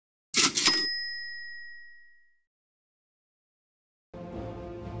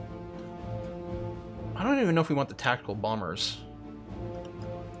even know if we want the tactical bombers.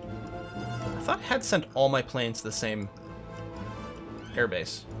 I thought I had sent all my planes to the same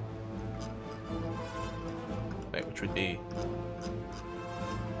airbase. Wait, which would be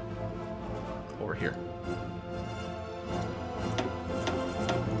over here.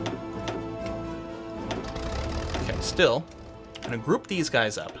 Okay, still, I'm going to group these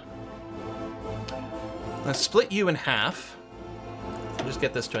guys up. I'm going to split you in half. And just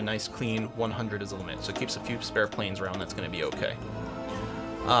get this to a nice clean 100 as a limit. So it keeps a few spare planes around. That's going to be okay.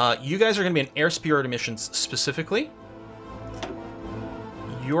 You guys are going to be in air superiority missions specifically.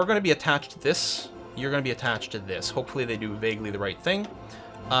 You're going to be attached to this. You're going to be attached to this. Hopefully they do vaguely the right thing.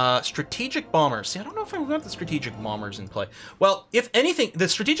 Strategic bombers. See, I don't know if I want the strategic bombers in play. Well, if anything, the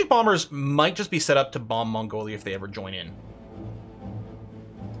strategic bombers might just be set up to bomb Mongolia if they ever join in.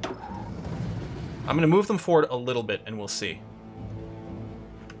 I'm going to move them forward a little bit, and we'll see.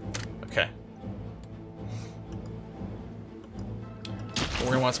 Okay. We're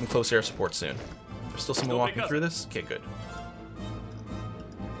going to want some close air support soon. There's still someone walking through this? Okay, good.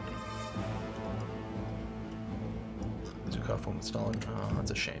 Zukov home with Stalin. Oh,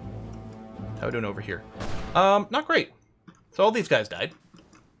 that's a shame. How are we doing over here? Not great. So all these guys died.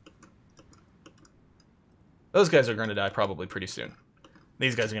 Those guys are going to die probably pretty soon.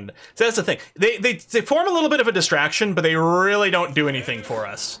 These guys are going to die. So that's the thing. They form a little bit of a distraction, but they really don't do anything for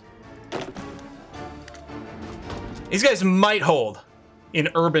us. These guys might hold in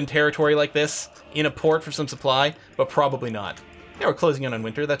urban territory like this, in a port for some supply, but probably not. Yeah, we're closing in on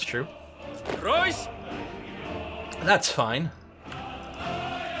winter, that's true. Royce! That's fine.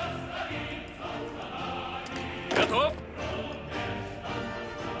 Готов?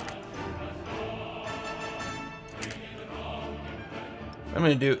 What I'm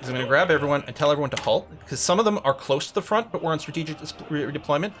going to do is I'm going to grab everyone and tell everyone to halt, because some of them are close to the front, but we're on strategic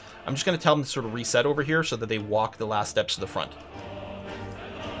redeployment. I'm just going to tell them to sort of reset over here so that they walk the last steps to the front.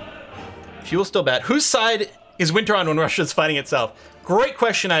 Fuel's still bad. Whose side is winter on when Russia's fighting itself? Great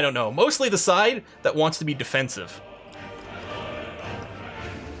question, I don't know. Mostly the side that wants to be defensive.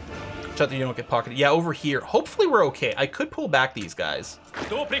 Shut that you don't get pocketed. Yeah, over here. Hopefully we're okay. I could pull back these guys.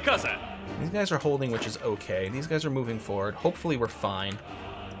 These guys are holding, which is okay. These guys are moving forward. Hopefully we're fine.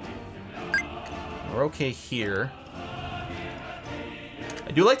 We're okay here.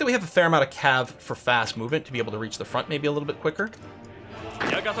 I do like that we have a fair amount of cav for fast movement to be able to reach the front maybe a little bit quicker.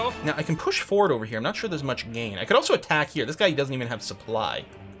 Now, I can push forward over here. I'm not sure there's much gain. I could also attack here. This guy doesn't even have supply.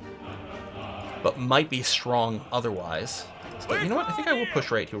 But might be strong otherwise. So, you know what? I think I will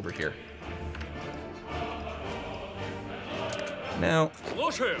push right over here. Now,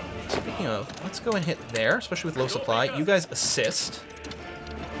 speaking of, let's go and hit there, especially with low supply. You guys assist.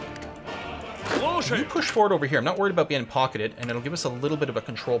 You push forward over here. I'm not worried about being pocketed, and it'll give us a little bit of a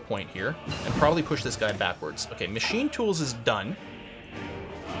control point here, and probably push this guy backwards. Okay, machine tools is done.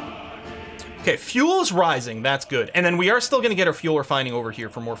 Okay, fuel's rising. That's good. And then we are still going to get our fuel refining over here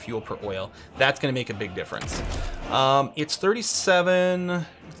for more fuel per oil. That's going to make a big difference. It's 37.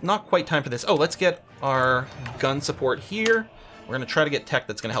 It's not quite time for this. Oh, let's get our gun support here. We're going to try to get tech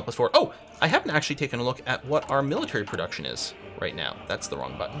that's going to help us forward. Oh, I haven't actually taken a look at what our military production is right now. That's the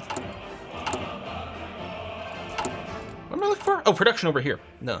wrong button. What am I looking for? Oh, production over here.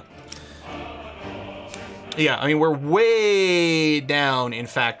 No. Yeah, I mean, we're way down in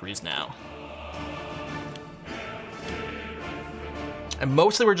factories now. And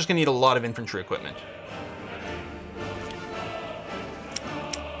mostly we're just going to need a lot of infantry equipment.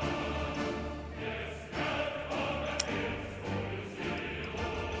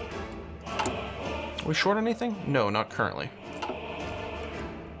 Are we short on anything? No, not currently.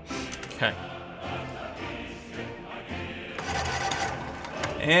 Okay.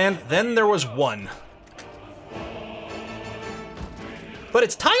 And then there was one. But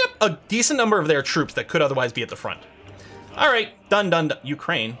it's tying up a decent number of their troops that could otherwise be at the front. All right, done, done, done.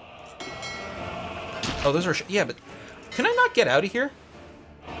 Ukraine. Oh, those are... yeah, but can I not get out of here?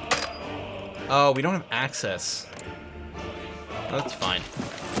 Oh, we don't have access. Oh, that's fine.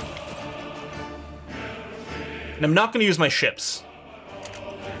 And I'm not going to use my ships.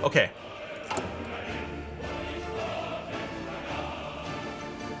 Okay.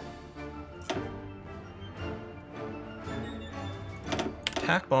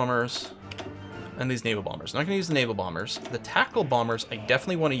 Attack bombers. And these naval bombers. I'm not going to use the naval bombers. The tactical bombers I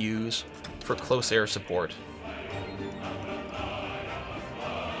definitely want to use for close air support.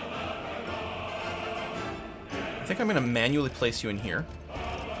 I think I'm going to manually place you in here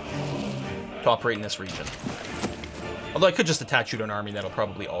to operate in this region. Although I could just attach you to an army, that'll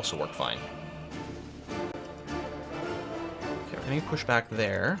probably also work fine. Okay, we're going to push back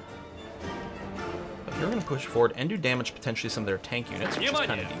there. But You're going to push forward and do damage potentially to some of their tank units, which is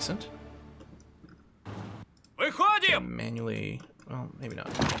kind of decent. Okay, manually... Well, maybe not.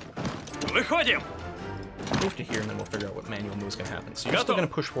 Move to here, and then we'll figure out what manual move is going to happen. So you're still going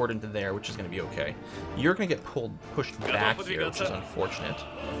to push forward into there, which is going to be okay. You're going to get pushed back here, which is unfortunate.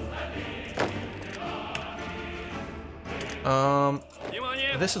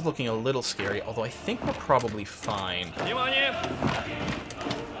 This is looking a little scary, although I think we're probably fine.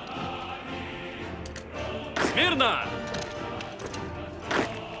 Смирно!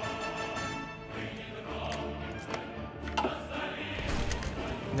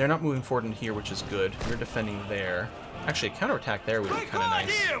 They're not moving forward in here, which is good. You're defending there. Actually, a counterattack there would be kind of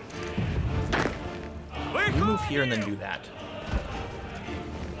nice. You move here and then do that.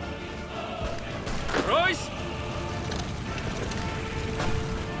 Royce!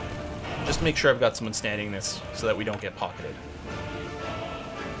 Just make sure I've got someone standing this so that we don't get pocketed.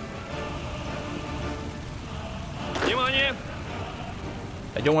 Внимание!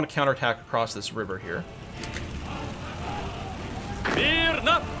 I don't want to counterattack across this river here.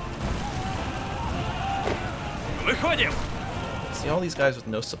 Мирно! Выходим! See all these guys with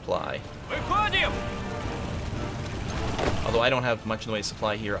no supply. Выходим! Although I don't have much in the way of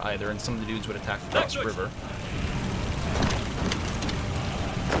supply here either, and some of the dudes would attack across the river.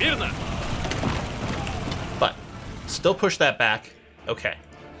 Мирно! But still push that back. Okay.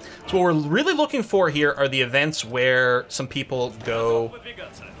 So what we're really looking for here are the events where some people go...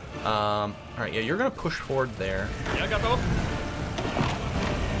 Alright, yeah, you're going to push forward there. Я готов.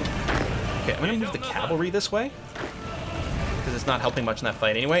 Okay, I'm going to move the cavalry this way, because it's not helping much in that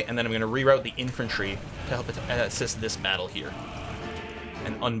fight anyway, and then I'm going to reroute the infantry to help assist this battle here,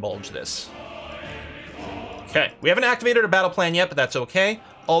 and unbulge this. Okay, we haven't activated our battle plan yet, but that's okay.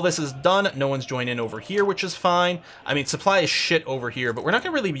 All this is done, no one's joined in over here, which is fine. I mean, supply is shit over here, but we're not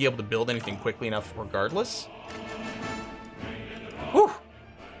going to really be able to build anything quickly enough regardless. Whew!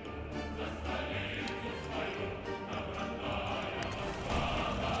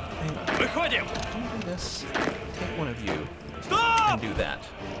 Выходим! Do this. Take one of you and do that.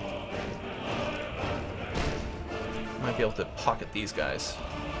 Might be able to pocket these guys.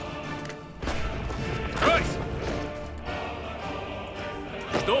 Royce!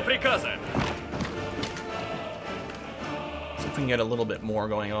 Жду приказа. See if we can get a little bit more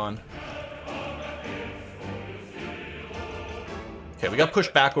going on. Okay, we got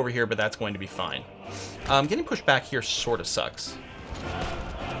pushed back over here, but that's going to be fine. Getting pushed back here sort of sucks.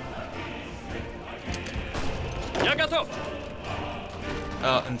 Я готов.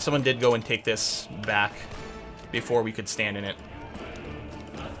 And someone did go and take this back before we could stand in it.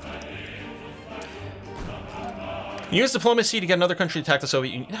 Use diplomacy to get another country to attack the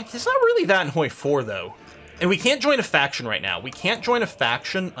Soviet Union. It's not really that in Hoi 4, though. And we can't join a faction right now. We can't join a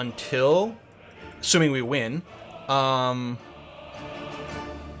faction until, assuming we win, right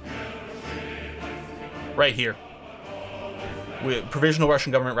here. With provisional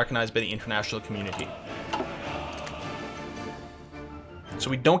Russian government recognized by the international community. So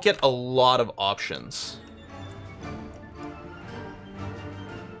we don't get a lot of options.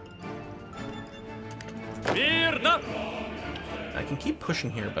 Мирно! I can keep pushing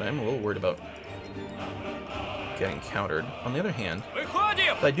here, but I'm a little worried about getting countered. On the other hand,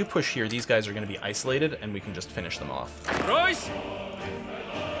 Выходим! if I do push here, these guys are going to be isolated, and we can just finish them off. Royce!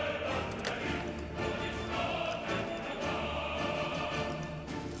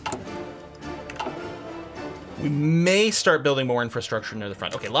 We may start building more infrastructure near the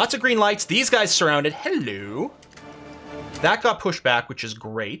front. Okay, lots of green lights. These guys surrounded. Hello. That got pushed back, which is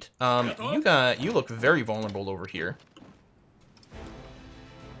great. You look very vulnerable over here.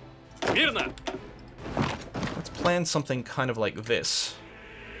 Мирно! Let's plan something kind of like this.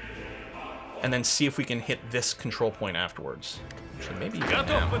 And then see if we can hit this control point afterwards. Actually, maybe even Готов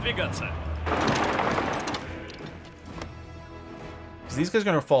now. выдвигаться. Because these guys are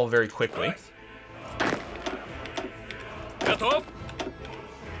going to fall very quickly. Готов.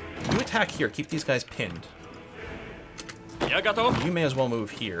 You attack here. Keep these guys pinned. Я готов. You may as well move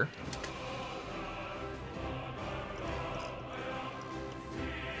here.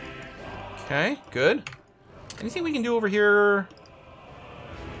 Okay, good. Anything we can do over here?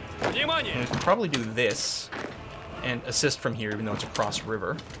 Внимание! We can probably do this and assist from here, even though it's across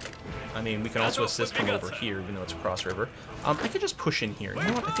river. I mean, we can also assist from over here, even though it's across river. I could just push in here. You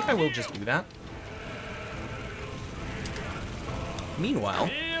know what? I think I will just do that. Meanwhile,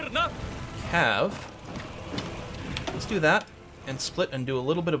 Мирно! let's do that and split and do a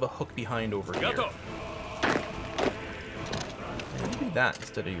little bit of a hook behind over here. Готов. And you do that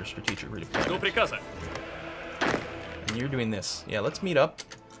instead of your strategic Жду redeployment. приказа. And you're doing this. Yeah, let's meet up.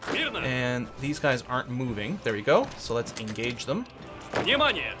 Мирно. And these guys aren't moving. There we go. So let's engage them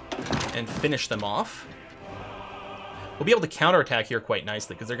Внимание. and finish them off. We'll be able to counterattack here quite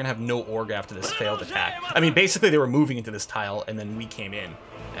nicely because they're going to have no org after this failed attack. I mean, basically they were moving into this tile and then we came in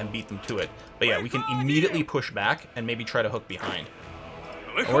and beat them to it. But yeah, we can immediately push back and maybe try to hook behind.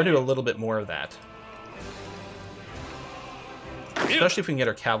 And we're going to do a little bit more of that. Especially if we can get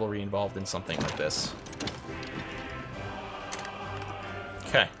our cavalry involved in something like this.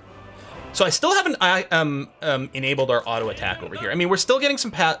 Okay. So I still haven't enabled our auto attack over here. I mean, we're still getting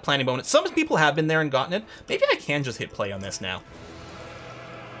some planning bonus. Some people have been there and gotten it. Maybe I can just hit play on this now.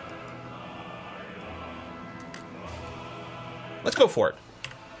 Let's go for it.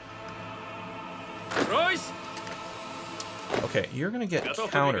 Royce. Okay, you're going to get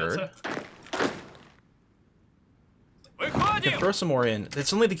countered. I can Выходим. throw some more in.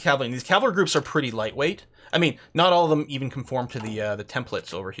 It's only the cavalry. These cavalry groups are pretty lightweight. I mean, not all of them even conform to the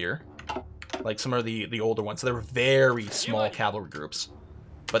templates over here. Like some of the older ones. So they're very small cavalry groups.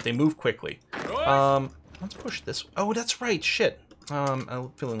 But they move quickly. Let's push this. Oh, that's right. Shit. I'm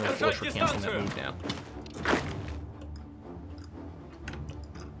feeling a little foolish for canceling that move now.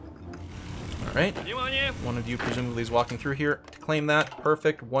 Alright. Внимание. One of you presumably is walking through here to claim that.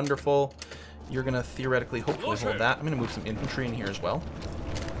 Perfect. Wonderful. You're going to theoretically, hopefully hold that. I'm going to move some infantry in here as well.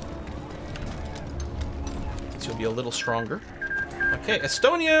 So you'll be a little stronger. Okay,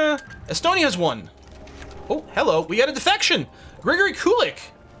 Estonia! Estonia's won! Oh, hello, we got a defection! Grigory Kulik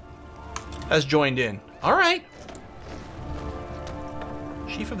has joined in. Alright.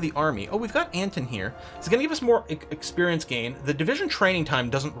 Chief of the Army. Oh, we've got Anton here. It's going to give us more experience gain. The division training time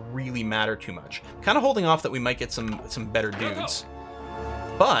doesn't really matter too much. Kind of holding off that we might get some better dudes.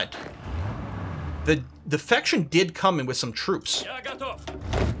 But the defection did come in with some troops, Я готов.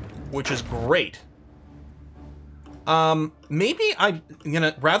 which is great. Maybe I'm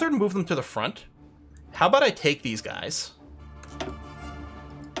gonna, rather than move them to the front, how about I take these guys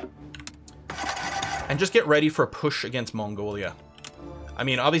and just get ready for a push against Mongolia. I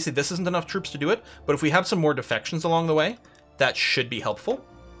mean, obviously this isn't enough troops to do it, but if we have some more defections along the way, that should be helpful.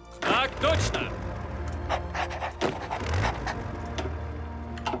 Так точно.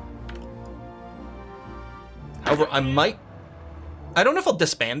 However, I don't know if I'll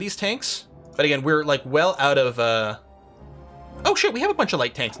disband these tanks, but again, we're like well out of, oh shit, we have a bunch of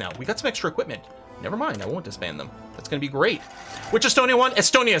light tanks now. We got some extra equipment. Never mind, I won't disband them. That's gonna be great. Which Estonia won?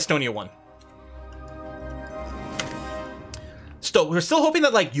 Estonia won. Still, we're still hoping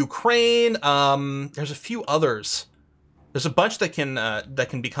that like Ukraine, there's a few others. There's a bunch that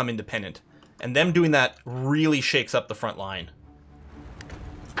can become independent. And them doing that really shakes up the front line.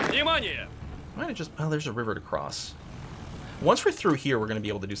 Внимание. Why don't I just, oh, there's a river to cross. Once we're through here, we're gonna be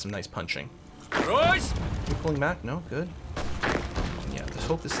able to do some nice punching. Royce. We're pulling back? No? Good. Yeah, this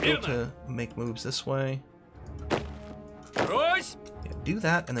hope is still to make moves this way. Royce. Yeah, do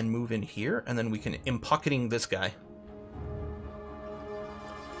that and then move in here, and then we can pocketing this guy.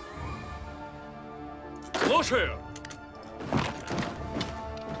 Слушаю.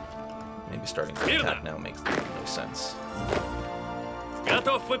 Maybe starting to attack now makes no sense.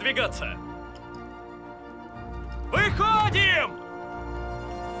 Готов выдвигаться. Выходим.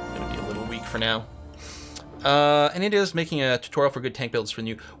 Gonna be a little weak for now. And it is making a tutorial for good tank builds for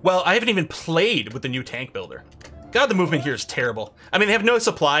new. Well, I haven't even played with the new tank builder. God, the movement here is terrible. I mean, they have no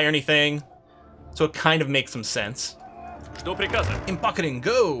supply or anything, so it kind of makes some sense. Жду приказа. Pocketing,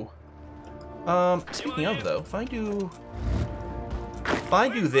 go! Speaking of though, if I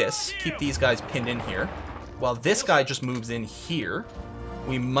do this, keep these guys pinned in here, while this guy just moves in here,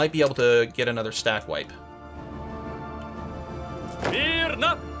 we might be able to get another stack wipe.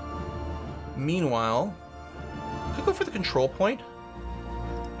 Мирно. Meanwhile, could go for the control point.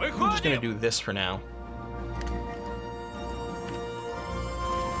 I'm just gonna Выходим. do this for now.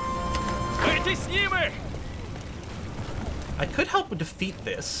 Вытесним их. I could help defeat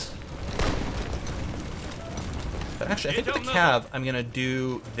this. But actually, I think with the cav, I'm gonna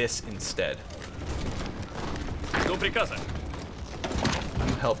do this instead. Жду приказа.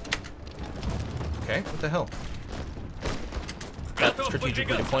 You help. Okay, what the hell? That strategic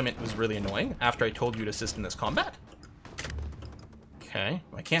redeployment was really annoying after I told you to assist in this combat. Okay,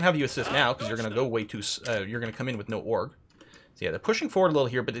 I can't have you assist now because you're gonna go way too. You're gonna come in with no org. So yeah, they're pushing forward a little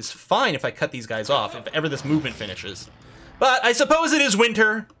here, but it's fine if I cut these guys off if ever this movement finishes. But I suppose it is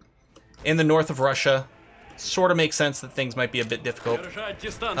winter in the north of Russia. Sort of makes sense that things might be a bit difficult. Держать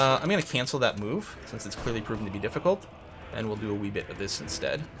дистанцию. I'm gonna cancel that move since it's clearly proven to be difficult, and we'll do a wee bit of this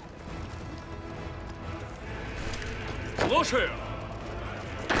instead. Слушаю.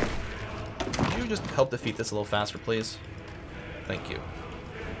 Could you just help defeat this a little faster, please? Thank you.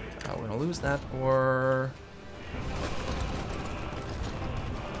 We're gonna lose that, or...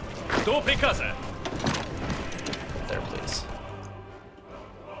 До приказа. There, please.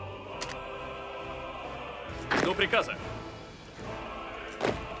 До приказа.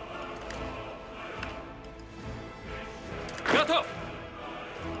 Готов.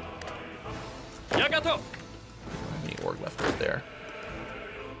 Я готов. Any org left right there.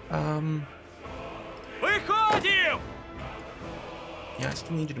 Выходим! Yeah, I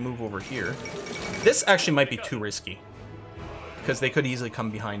still need you to move over here. This actually might be too risky, because they could easily come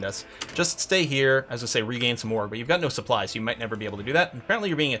behind us. Just stay here, as I say, regain some more, but you've got no supplies, so you might never be able to do that. And apparently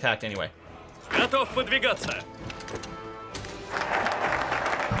you're being attacked anyway. Готов выдвигаться.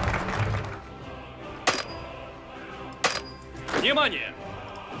 Внимание!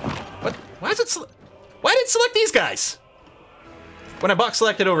 What? Why is it? Why did it select these guys? When I box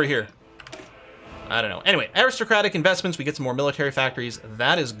selected over here. I don't know. Anyway, aristocratic investments. We get some more military factories.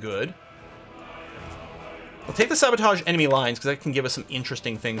 That is good. We'll take the sabotage enemy lines because that can give us some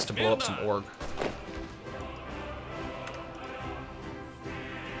interesting things to blow up some org.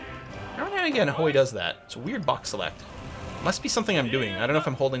 Every now and again, Ahoy does that. It's a weird box select. Must be something I'm doing. I don't know if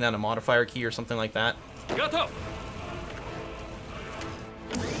I'm holding down a modifier key or something like that. Готов.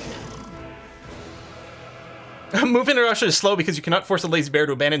 Moving to Russia is slow because you cannot force a lazy bear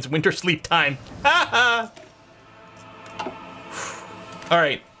to abandon its winter sleep time. Ha ha!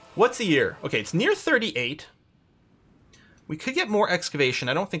 Alright, what's the year? Okay, it's near 38. We could get more excavation.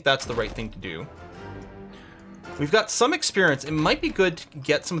 I don't think that's the right thing to do. We've got some experience. It might be good to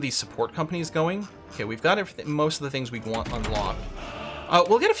get some of these support companies going. Okay, we've got everything, most of the things we want unlocked.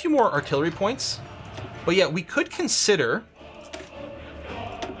 We'll get a few more artillery points. But yeah, we could consider...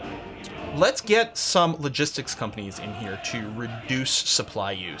 Let's get some logistics companies in here to reduce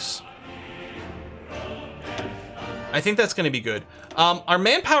supply use. I think that's going to be good. Our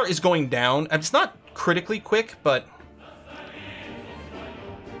manpower is going down. It's not critically quick, but...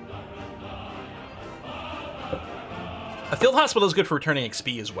 A field hospital is good for returning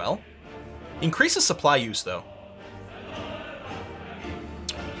XP as well. Increases supply use, though.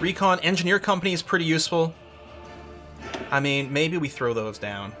 Recon engineer company is pretty useful. I mean, maybe we throw those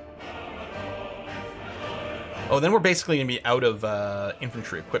down. Oh, then we're basically going to be out of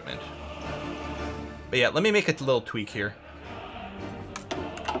infantry equipment. But yeah, let me make a little tweak here.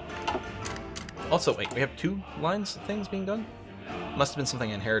 Also, wait, we have 2 lines of things being done? Must have been something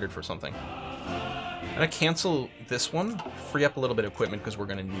inherited for something. I'm going to cancel this one, free up a little bit of equipment because we're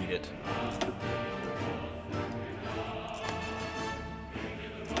going to need it.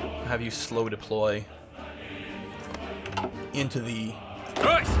 Have you slow deploy into the...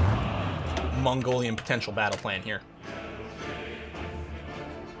 Nice. Mongolian potential battle plan here.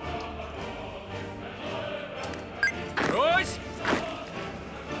 Брось!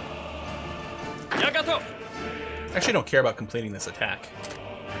 Я готов. Actually, don't care about completing this attack.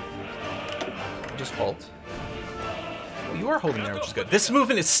 Just halt. Well, you are holding there, which is good. This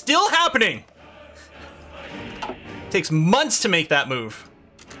movement is still happening! Takes months to make that move.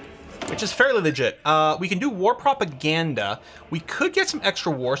 Which is fairly legit. We can do war propaganda. We could get some extra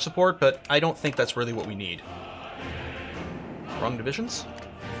war support, but I don't think that's really what we need. Wrong divisions?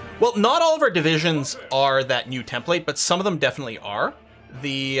 Well, not all of our divisions are that new template, but some of them definitely are.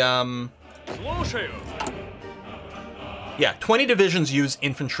 The, Слушаю. yeah, 20 divisions use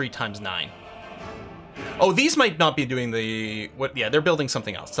infantry times 9. Oh, these might not be doing the... What? Yeah, they're building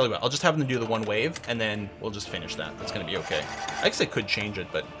something else. Tell you what, I'll just have them do the one wave, and then we'll just finish that. That's going to be okay. I guess I could change it,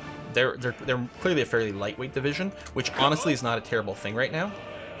 but... They're clearly a fairly lightweight division, which honestly is not a terrible thing right now.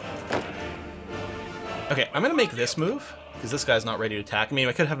 Okay, I'm going to make this move, because this guy's not ready to attack. I mean,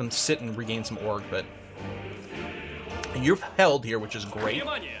 I could have him sit and regain some org, but... And you've held here, which is great.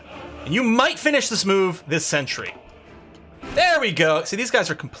 And you might finish this move this century. There we go! See, these guys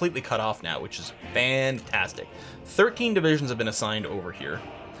are completely cut off now, which is fantastic. 13 divisions have been assigned over here,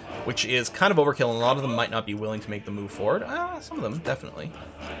 which is kind of overkill, and a lot of them might not be willing to make the move forward. Some of them, definitely.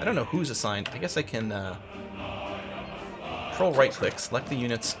 I don't know who's assigned. I guess I can control right-click, select the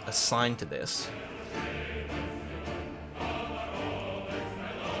units assigned to this.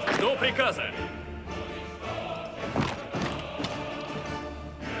 До приказа.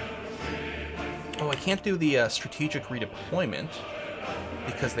 Oh, I can't do the strategic redeployment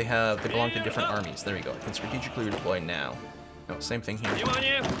because they belong to different armies. There we go. I can strategically redeploy now. No, same thing here.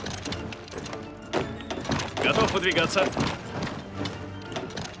 Внимание. Готов выдвигаться.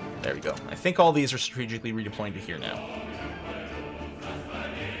 There we go. I think all these are strategically redeploying to here now.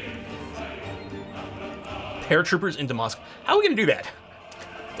 Paratroopers into Moscow. How are we going to do that?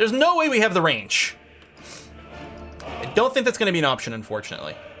 There's no way we have the range. I don't think that's going to be an option,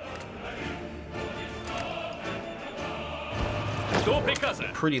 unfortunately. Что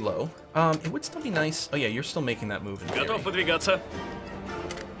приказа? pretty low. It would still be nice. Oh yeah, you're still making that move in theory. Готов выдвигаться.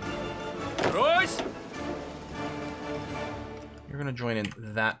 Брось! You're gonna join in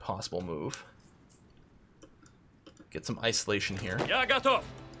that possible move. Get some isolation here. Я готов.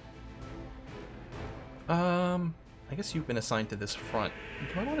 I guess you've been assigned to this front.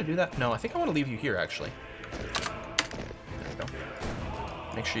 Do I want to do that? No, I think I want to leave you here, actually. There we go.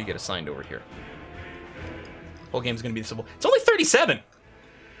 Make sure you get assigned over here. Whole game's going to be simple. It's only 37!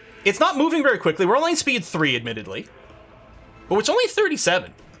 It's not moving very quickly. We're only speed 3, admittedly. But it's only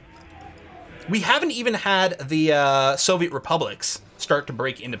 37. We haven't even had the Soviet republics start to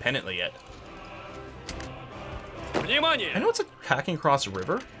break independently yet. Внимание! I know it's like hacking across a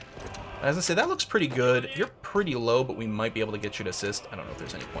river. As I say, that looks pretty good. You're pretty low, but we might be able to get you to assist. I don't know if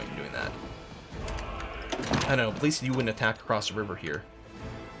there's any point in doing that. I don't know, at least you wouldn't attack across the river here.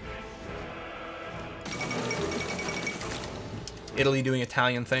 Italy doing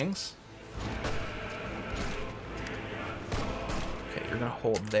Italian things. Okay, you're gonna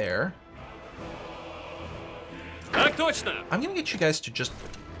hold there. Так точно! I'm gonna get you guys to just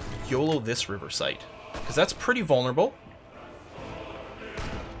YOLO this river site, because that's pretty vulnerable.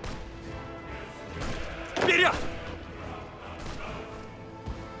 Вперед!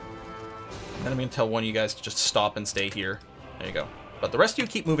 Then I'm going to tell one of you guys to just stop and stay here. There you go. But the rest of you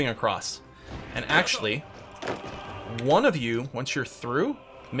keep moving across. And actually, one of you, once you're through,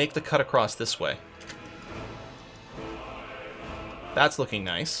 make the cut across this way. That's looking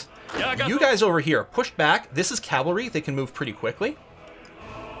nice. You guys over here, push back. This is cavalry. They can move pretty quickly.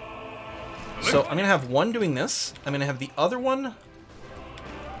 So I'm going to have one doing this. I'm going to have the other one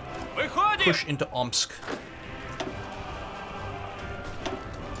push into Omsk.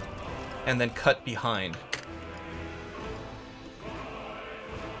 And then cut behind.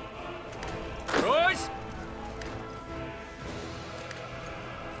 Брось!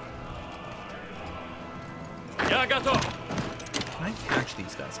 Я готов. Can I catch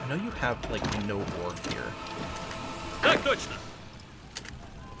these guys? I know you have, like, no org here. Так точно.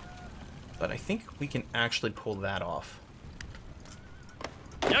 But I think we can actually pull that off.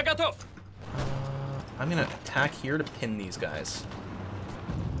 Я готов. I'm going to attack here to pin these guys.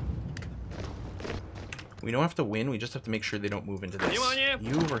 We don't have to win, we just have to make sure they don't move into this.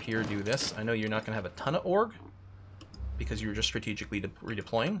 You over here do this. I know you're not going to have a ton of org, because you were just strategically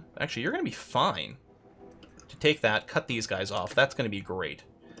redeploying. Actually, you're going to be fine. To take that, cut these guys off. That's going to be great.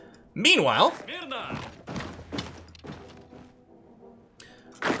 Meanwhile... Мирно.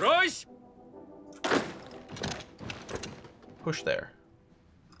 Брось! Push there.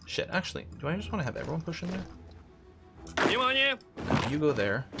 Shit, actually, do I just want to have everyone push in there? Внимание! You go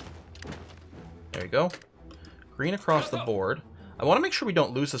there. There you go. Green across the board. I want to make sure we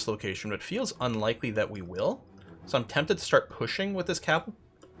don't lose this location, but it feels unlikely that we will. So I'm tempted to start pushing with this capital.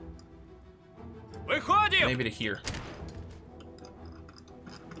 Выходим! Maybe to here.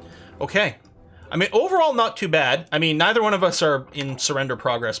 Okay. I mean, overall, not too bad. I mean, neither one of us are in surrender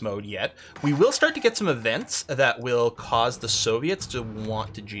progress mode yet. We will start to get some events that will cause the Soviets to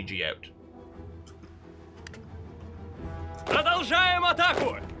want to GG out. Продолжаем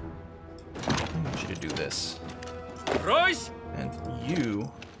атаку! I want you to do this. Брось! And you...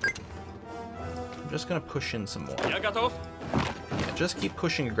 I'm just going to push in some more. Я готов. Yeah, just keep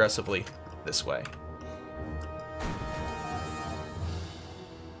pushing aggressively this way.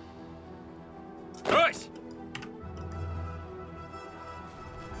 Брось!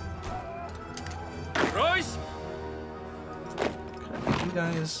 Брось! Can I get you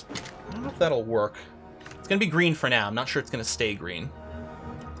guys... I don't know if that'll work. It's going to be green for now. I'm not sure it's going to stay green.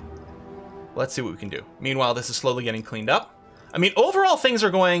 Let's see what we can do. Meanwhile, this is slowly getting cleaned up. I mean, overall, things are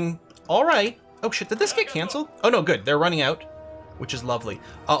going all right. Oh, shit. Did this get canceled? Oh, no. Good. They're running out, which is lovely.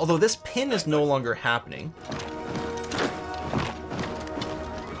 Although this pin is no longer happening.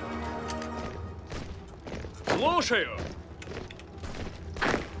 Слушаю.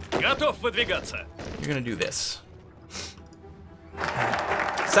 Готов выдвигаться. You're going to do this.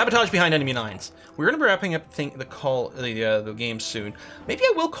 Sabotage behind enemy lines. We're going to be wrapping up the game soon. Maybe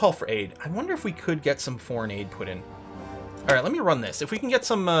I will call for aid. I wonder if we could get some foreign aid put in. All right, let me run this. If we can get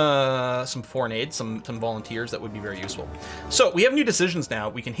some foreign aid, some volunteers, that would be very useful. So we have new decisions now.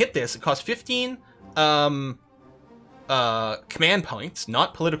 We can hit this. It costs 15 command points,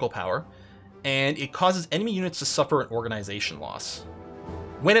 not political power, and it causes enemy units to suffer an organization loss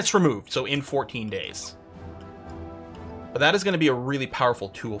when it's removed, so in 14 days. But that is going to be a really powerful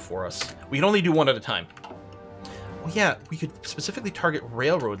tool for us. We can only do one at a time. Well, yeah, we could specifically target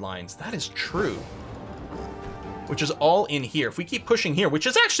railroad lines. That is true. Which is all in here. If we keep pushing here, which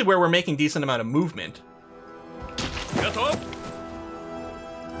is actually where we're making decent amount of movement. Готов.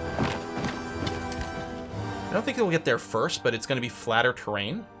 I don't think it will get there first, but it's going to be flatter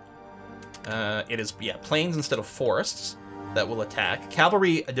terrain. It is, yeah, plains instead of forests that will attack.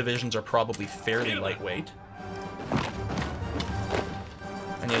 Cavalry divisions are probably fairly lightweight.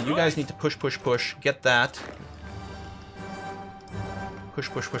 And yeah, you guys need to push, push, push. Get that. Push,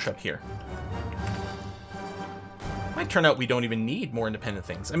 push, push up here. Might turn out we don't even need more independent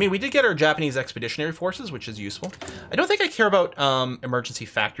things. I mean, we did get our Japanese expeditionary forces, which is useful. I don't think I care about emergency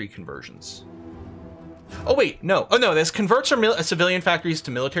factory conversions. Oh, wait, no. Oh, no, this converts our civilian factories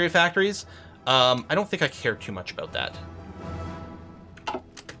to military factories. I don't think I care too much about that.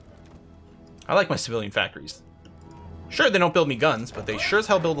 I like my civilian factories. Sure, they don't build me guns, but they sure as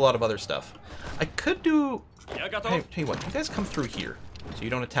hell build a lot of other stuff. I could do... Hey, tell you what, you guys come through here, so you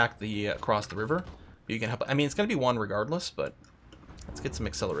don't attack the across the river. You can help. I mean, it's going to be one regardless, but let's get some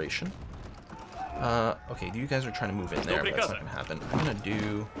acceleration. Okay, you guys are trying to move in there, but that's not going to happen. I'm going to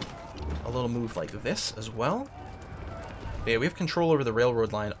do a little move like this as well. Yeah, we have control over the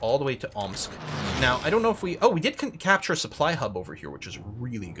railroad line all the way to Omsk. Now, I don't know if we... Oh, we did capture a supply hub over here, which is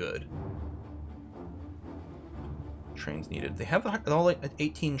really good. Trains needed. They have all like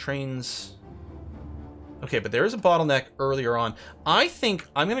 18 trains... Okay, but there is a bottleneck earlier on. I think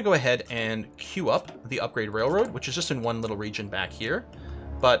I'm going to go ahead and queue up the upgrade railroad, which is just in one little region back here.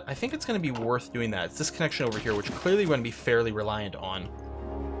 But I think it's going to be worth doing that. It's this connection over here, which clearly we're going to be fairly reliant on.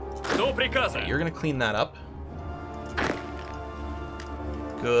 Okay, you're going to clean that up.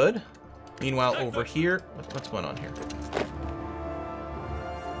 Good. Meanwhile, over here, what's going on here?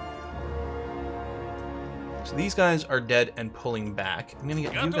 So these guys are dead and pulling back. I'm going to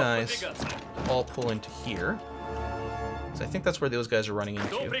get you guys to all pull into here. So I think that's where those guys are running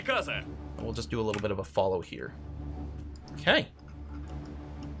into. And we'll just do a little bit of a follow here. Okay.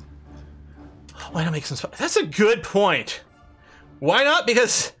 Why not make some... That's a good point. Why not?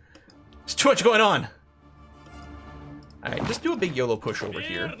 Because there's too much going on. Alright, just do a big YOLO push over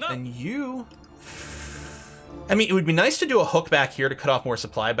here. And you... I mean, it would be nice to do a hook back here to cut off more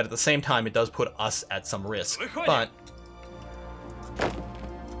supply, but at the same time, it does put us at some risk. But...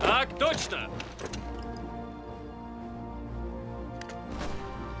 Так точно.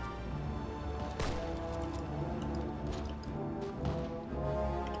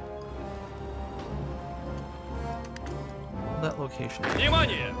 That location.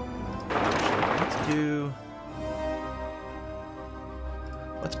 Внимание! Let's do...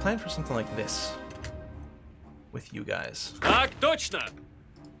 Let's plan for something like this. With you guys. Так точно.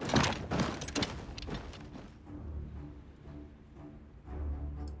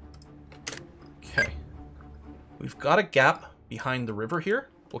 Okay. We've got a gap behind the river here.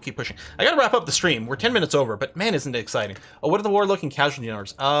 We'll keep pushing. I gotta wrap up the stream. We're 10 minutes over, but man, isn't it exciting. Oh, what are the war-looking casualty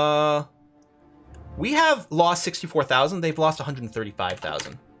numbers? We have lost 64,000. They've lost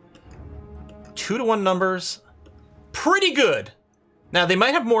 135,000. 2-to-1 numbers. Pretty good. Now, they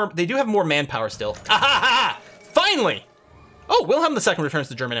might have more... They do have more manpower still. Ah-ha-ha! Finally! Oh, Wilhelm II returns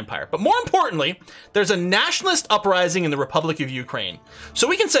to the German Empire. But more importantly, there's a nationalist uprising in the Republic of Ukraine. So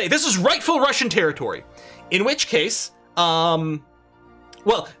we can say this is rightful Russian territory. In which case, well,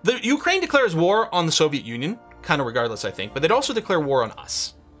 the Ukraine declares war on the Soviet Union, kind of regardless, I think, but they'd also declare war on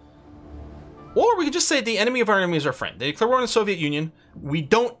us. Or we could just say the enemy of our enemy is our friend. They declare war on the Soviet Union. We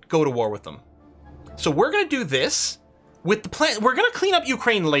don't go to war with them. So we're going to do this with the plan. We're going to clean up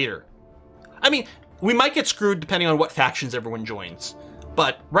Ukraine later. I mean... We might get screwed depending on what factions everyone joins.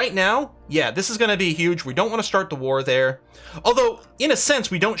 But right now, yeah, this is going to be huge. We don't want to start the war there. Although, in a sense,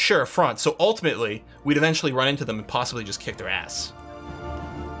 we don't share a front. So ultimately, we'd eventually run into them and possibly just kick their ass.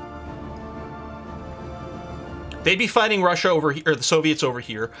 They'd be fighting Russia over here, or the Soviets over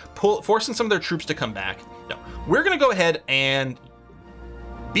here, forcing some of their troops to come back. No, we're going to go ahead and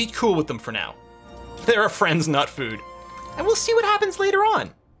be cool with them for now. They're our friends, not food. And we'll see what happens later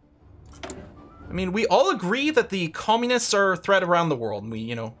on. I mean, we all agree that the communists are a threat around the world, and we,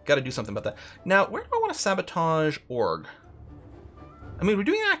 you know, got to do something about that. Now, where do I want to sabotage org? I mean, we're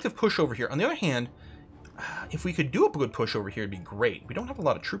doing an active push over here. On the other hand, if we could do a good push over here, it'd be great. We don't have a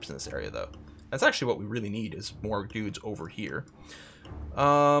lot of troops in this area, though. That's actually what we really need, is more dudes over here.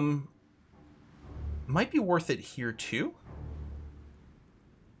 Might be worth it here, too.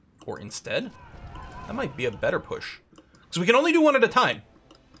 Or instead. That might be a better push. Because we can only do one at a time.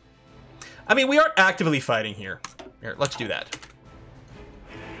 I mean, we are actively fighting here. Here, let's do that.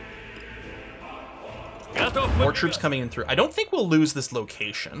 More troops coming in through. I don't think we'll lose this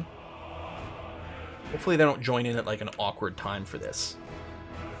location. Hopefully they don't join in at like an awkward time for this.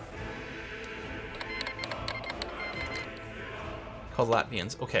 Called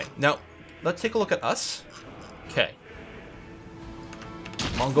Latvians. Okay, now let's take a look at us. Okay.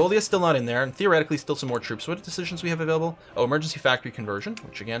 Mongolia's still not in there, and theoretically still some more troops. What decisions we have available? Oh, emergency factory conversion,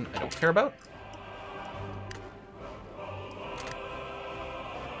 which again, I don't care about.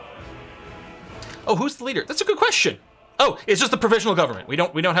 Oh, who's the leader? That's a good question. Oh, it's just the provisional government. We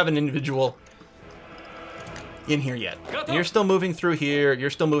don't have an individual in here yet. And you're still moving through here.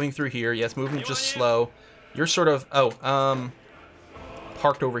 You're still moving through here. Yes, moving just slow. You're sort of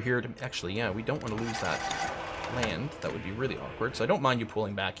parked over here to actually, yeah, we don't want to lose that land. That would be really awkward. So I don't mind you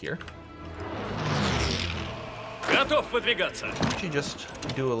pulling back here. Готов выдвигаться. Why don't you just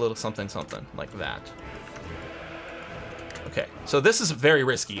do a little something like that? Okay, so this is very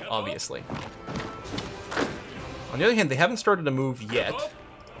risky, obviously. On the other hand, they haven't started to move yet.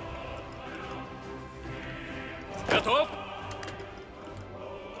 Готов.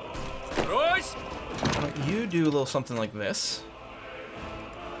 Брось. Why don't you do a little something like this?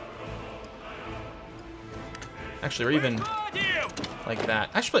 Actually, or even like that.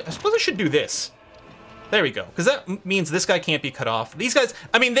 Actually, I suppose I should do this. There we go, because that means this guy can't be cut off. These guys,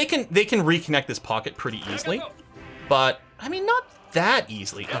 I mean, they can reconnect this pocket pretty easily, but I mean, not that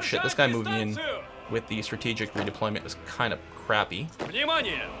easily. Oh shit, this guy moving in with the strategic redeployment is kind of crappy.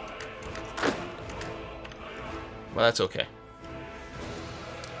 Внимание. Well, that's okay.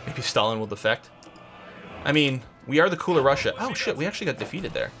 Maybe Stalin will defect. I mean, we are the cooler Russia. Oh shit, we actually got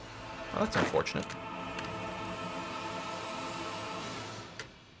defeated there. Oh, that's unfortunate.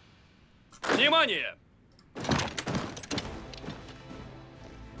 Внимание.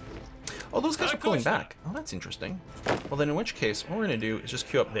 Oh, those guys are pulling back. Oh, that's interesting. Well, then in which case, what we're going to do is just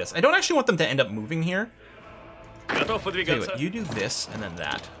queue up this. I don't actually want them to end up moving here. Готов Tell you выдвигаться. what, you do this and then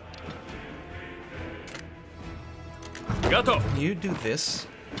that. Готов. You do this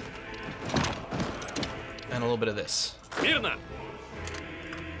and a little bit of this. Мирно.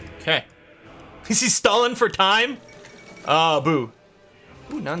 Okay. Is he Stalin for time? Ah, boo.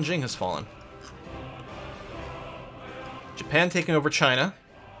 Ooh, Nanjing has fallen. Japan taking over China.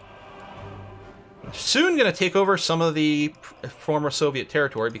 Soon gonna take over some of the former Soviet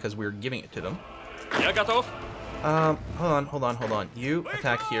territory because we're giving it to them. Я готов. Hold on. You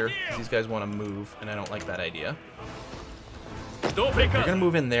attack here because these guys want to move, and I don't like that idea. Жду We're gonna приказ.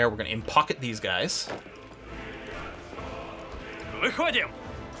 move in there. We're gonna in-pocket these guys. Выходим.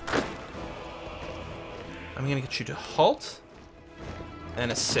 I'm gonna get you to halt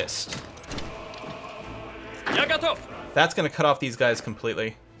and assist. Я готов. That's gonna cut off these guys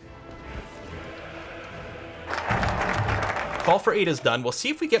completely. Call for aid is done. We'll see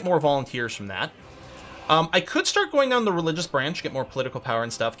if we get more volunteers from that. I could start going down the religious branch, get more political power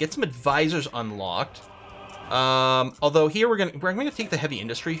and stuff, get some advisors unlocked. Although here we're gonna take the heavy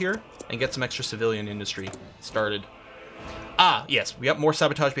industry here and get some extra civilian industry started. Ah, yes, we got more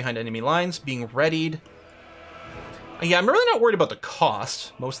sabotage behind enemy lines being readied. Yeah, I'm really not worried about the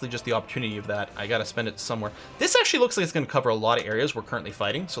cost, mostly just the opportunity of that. I gotta spend it somewhere. This actually looks like it's gonna cover a lot of areas we're currently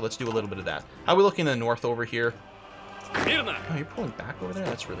fighting, so let's do a little bit of that. How are we looking in the north over here? Мирно. Oh, you're pulling back over there?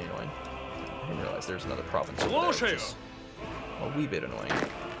 That's really annoying. I didn't realize there's another province over there, which is a wee bit annoying.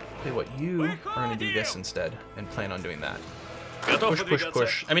 Tell you what, you are going to do this instead and plan on doing that. Готов Push, push, выдвигаться.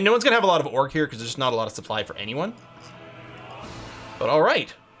 push. I mean, no one's going to have a lot of org here because there's just not a lot of supply for anyone. But all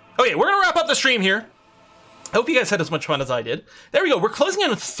right. Okay, we're going to wrap up the stream here. I hope you guys had as much fun as I did. There we go. We're closing in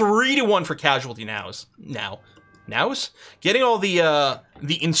on 3-1 for casualty nows. Nows? Getting all the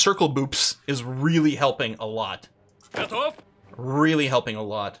encircle boops is really helping a lot. Готов. Really helping a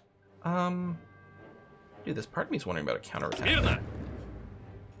lot. Dude, this part of me is wondering about a counterattack. Мирно.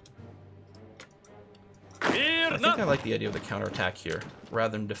 I think I Мирно. like the idea of the counterattack here,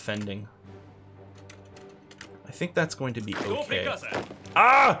 rather than defending. I think that's going to be Жду okay. приказа.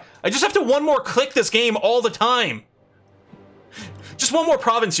 Ah! I just have to one more click this game all the time. Just one more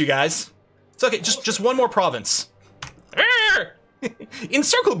province, you guys. It's okay, just one more province.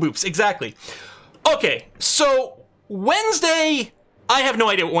 Encircle boops, exactly. Okay, so Wednesday, I have no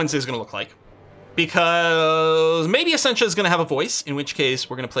idea what Wednesday is going to look like. Because maybe Essentia is going to have a voice, in which case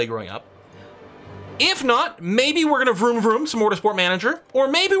we're going to play Growing Up. If not, maybe we're going to vroom vroom some Motorsport Manager, or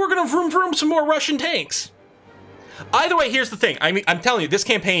maybe we're going to vroom vroom some more Russian tanks. Either way, here's the thing. I mean, I'm telling you, this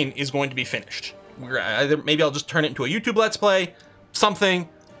campaign is going to be finished. Maybe I'll just turn it into a YouTube Let's Play, something.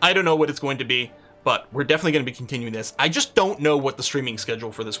 I don't know what it's going to be, but we're definitely going to be continuing this. I just don't know what the streaming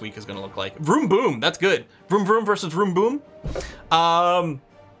schedule for this week is going to look like. Vroom boom, that's good. Vroom vroom versus vroom boom.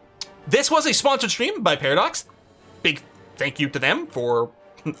 This was a sponsored stream by Paradox. Big thank you to them for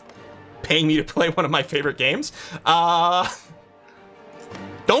paying me to play one of my favorite games.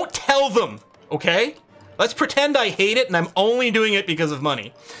 Don't tell them, okay? Let's pretend I hate it and I'm only doing it because of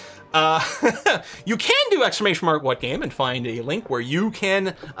money. you can do !what game and find a link where you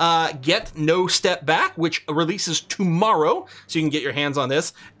can get No Step Back, which releases tomorrow, so you can get your hands on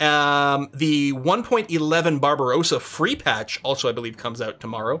this. The 1.11 Barbarossa free patch also, I believe, comes out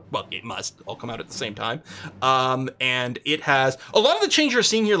tomorrow. Well, it must all come out at the same time. And it has a lot of the changes you're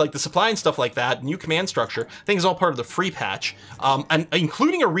seeing here, like the supply and stuff like that, new command structure, I think is all part of the free patch, and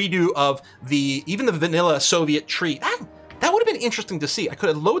including a redo of even the vanilla Soviet tree. That would have been interesting to see. I could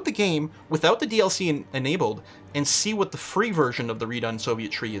have loaded the game without the DLC enabled and see what the free version of the redone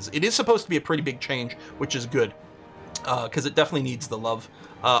Soviet tree is. It is supposed to be a pretty big change, which is good, because it definitely needs the love.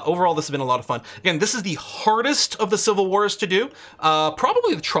 Overall, this has been a lot of fun. Again, this is the hardest of the Civil Wars to do.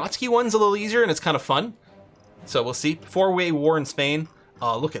 Probably the Trotsky one's a little easier, and it's kind of fun. So we'll see. 4-way war in Spain.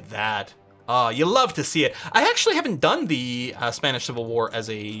 Look at that. You love to see it. I actually haven't done the Spanish Civil War as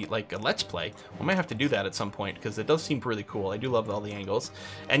a Let's Play. I might have to do that at some point because it does seem really cool. I do love all the angles.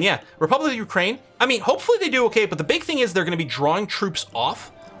 And yeah, Republic of Ukraine, I mean, hopefully they do okay, but the big thing is they're going to be drawing troops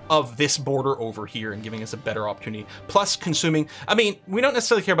off of this border over here and giving us a better opportunity. Plus consuming, I mean, we don't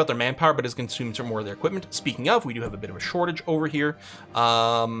necessarily care about their manpower, but it consumes more of their equipment. Speaking of, we do have a bit of a shortage over here.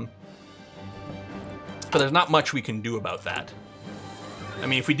 But there's not much we can do about that. I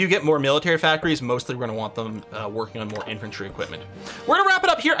mean, if we do get more military factories, mostly we're going to want them working on more infantry equipment. We're going to wrap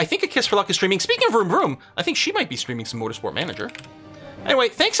it up here. I think A Kiss for Luck is streaming. Speaking of Vroom Vroom, I think she might be streaming some Motorsport Manager. Anyway,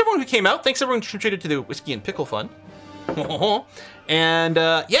 thanks everyone who came out. Thanks everyone who contributed to the Whiskey and Pickle Fun. And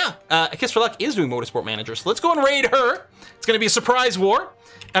yeah, A Kiss for Luck is doing Motorsport Manager, so let's go and raid her. It's going to be a surprise war.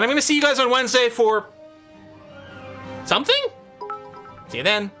 And I'm going to see you guys on Wednesday for something. See you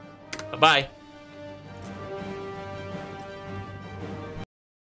then. Bye-bye.